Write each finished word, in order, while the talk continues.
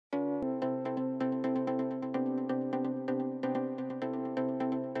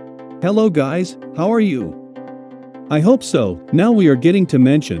Hello guys, how are you? I hope so. Now we are getting to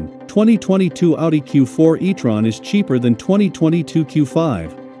mention, 2022 Audi Q4 e-tron is cheaper than 2022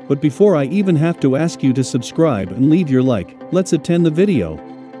 Q5. But before I even have to ask you to subscribe and leave your like, let's attend the video.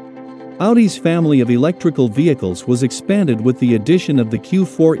 Audi's family of electrical vehicles was expanded with the addition of the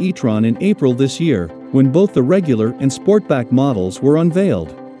Q4 e-tron in April this year, when both the regular and Sportback models were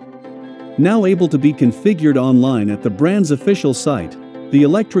unveiled. Now able to be configured online at the brand's official site, the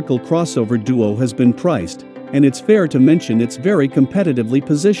electrical crossover duo has been priced, and it's fair to mention it's very competitively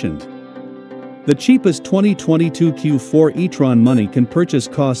positioned. The cheapest 2022 Q4 e-tron money can purchase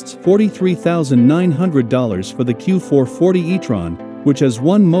costs $43,900 for the Q4 40 e-tron, which has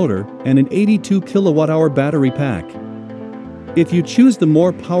one motor and an 82 kWh battery pack. If you choose the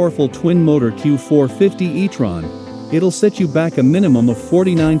more powerful twin-motor Q4 50 e-tron, it'll set you back a minimum of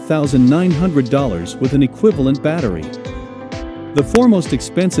 $49,900 with an equivalent battery. The foremost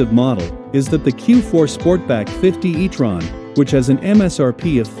expensive model is the Q4 Sportback 50 e-tron, which has an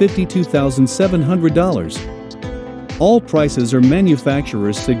MSRP of $52,700. All prices are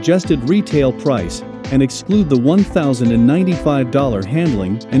manufacturer's suggested retail price and exclude the $1,095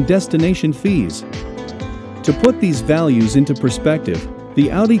 handling and destination fees. To put these values into perspective,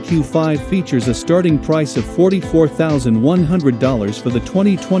 the Audi Q5 features a starting price of $44,100 for the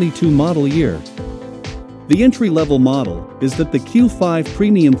 2022 model year. The entry-level model is the Q5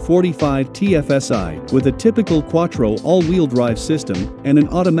 Premium 45 TFSI with a typical Quattro all-wheel drive system and an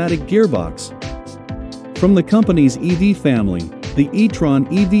automatic gearbox. From the company's EV family, the e-tron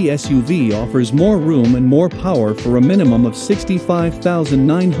EV SUV offers more room and more power for a minimum of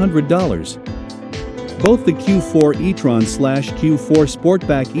 $65,900. Both the Q4 e-tron/Q4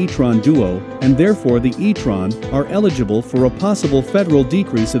 Sportback e-tron duo, and therefore the e-tron, are eligible for a possible federal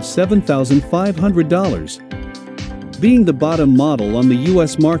decrease of $7,500. Being the bottom model on the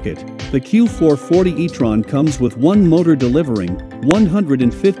US market, the Q4 40 e-tron comes with one motor delivering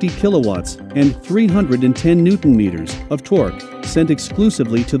 150 kilowatts and 310 Newton-meters of torque, sent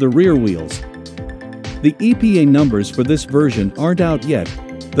exclusively to the rear wheels. The EPA numbers for this version aren't out yet,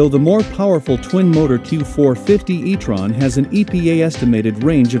 though the more powerful twin-motor Q4 50 e-tron has an EPA estimated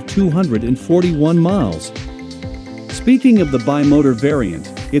range of 241 miles. Speaking of the bi-motor variant,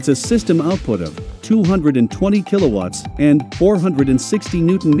 it's a system output of 220 kilowatts and 460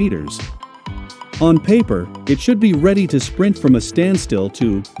 Newton-meters. On paper, it should be ready to sprint from a standstill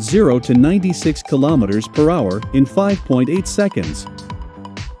to 0 to 96 kilometers per hour in 5.8 seconds.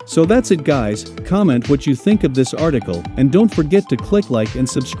 So that's it guys, comment what you think of this article and don't forget to click like and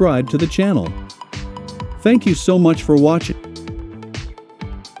subscribe to the channel. Thank you so much for watching.